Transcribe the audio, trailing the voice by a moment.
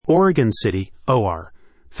Oregon City, OR,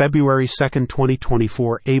 February 2,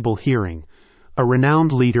 2024. Able Hearing, a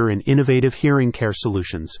renowned leader in innovative hearing care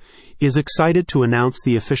solutions, is excited to announce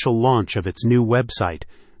the official launch of its new website,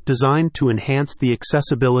 designed to enhance the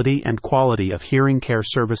accessibility and quality of hearing care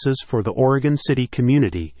services for the Oregon City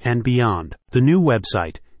community and beyond. The new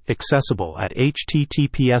website, accessible at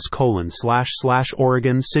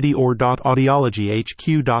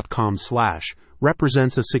https://oregoncityor.audiologyhq.com/,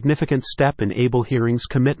 represents a significant step in Able Hearing's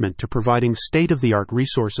commitment to providing state-of-the-art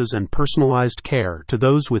resources and personalized care to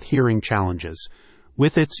those with hearing challenges.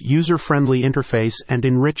 With its user-friendly interface and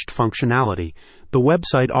enriched functionality, the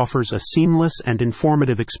website offers a seamless and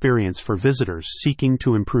informative experience for visitors seeking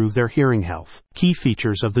to improve their hearing health. Key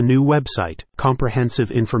features of the new website: comprehensive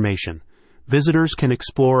information. Visitors can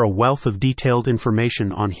explore a wealth of detailed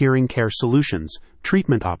information on hearing care solutions,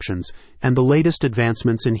 treatment options, and the latest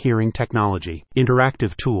advancements in hearing technology.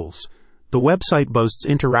 Interactive tools. The website boasts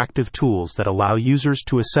interactive tools that allow users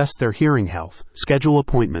to assess their hearing health, schedule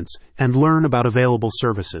appointments, and learn about available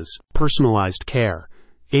services. Personalized care.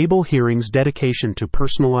 Able Hearing's dedication to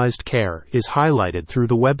personalized care is highlighted through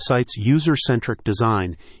the website's user-centric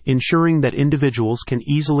design, ensuring that individuals can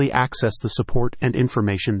easily access the support and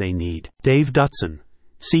information they need. Dave Dutson,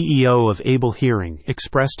 CEO of Able Hearing,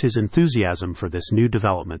 expressed his enthusiasm for this new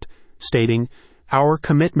development, stating, "Our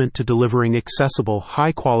commitment to delivering accessible,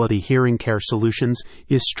 high-quality hearing care solutions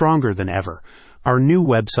is stronger than ever. Our new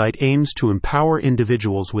website aims to empower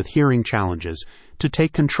individuals with hearing challenges to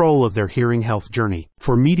take control of their hearing health journey."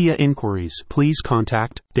 For media inquiries, please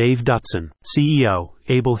contact Dave Dutson, CEO,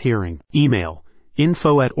 Able Hearing. Email: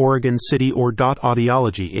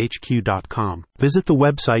 info@oregoncityor.audiologyhq.com. Visit the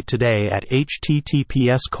website today at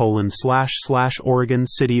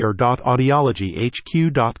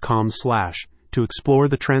https://oregoncityor.audiologyhq.com/ to explore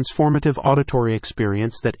the transformative auditory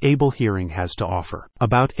experience that Able Hearing has to offer.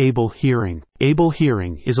 About Able Hearing. Able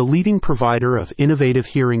Hearing is a leading provider of innovative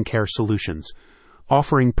hearing care solutions,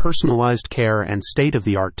 offering personalized care and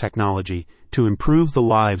state-of-the-art technology to improve the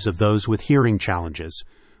lives of those with hearing challenges.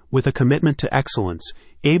 With a commitment to excellence,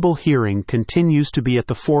 Able Hearing continues to be at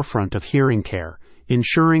the forefront of hearing care,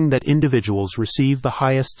 ensuring that individuals receive the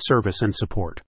highest service and support.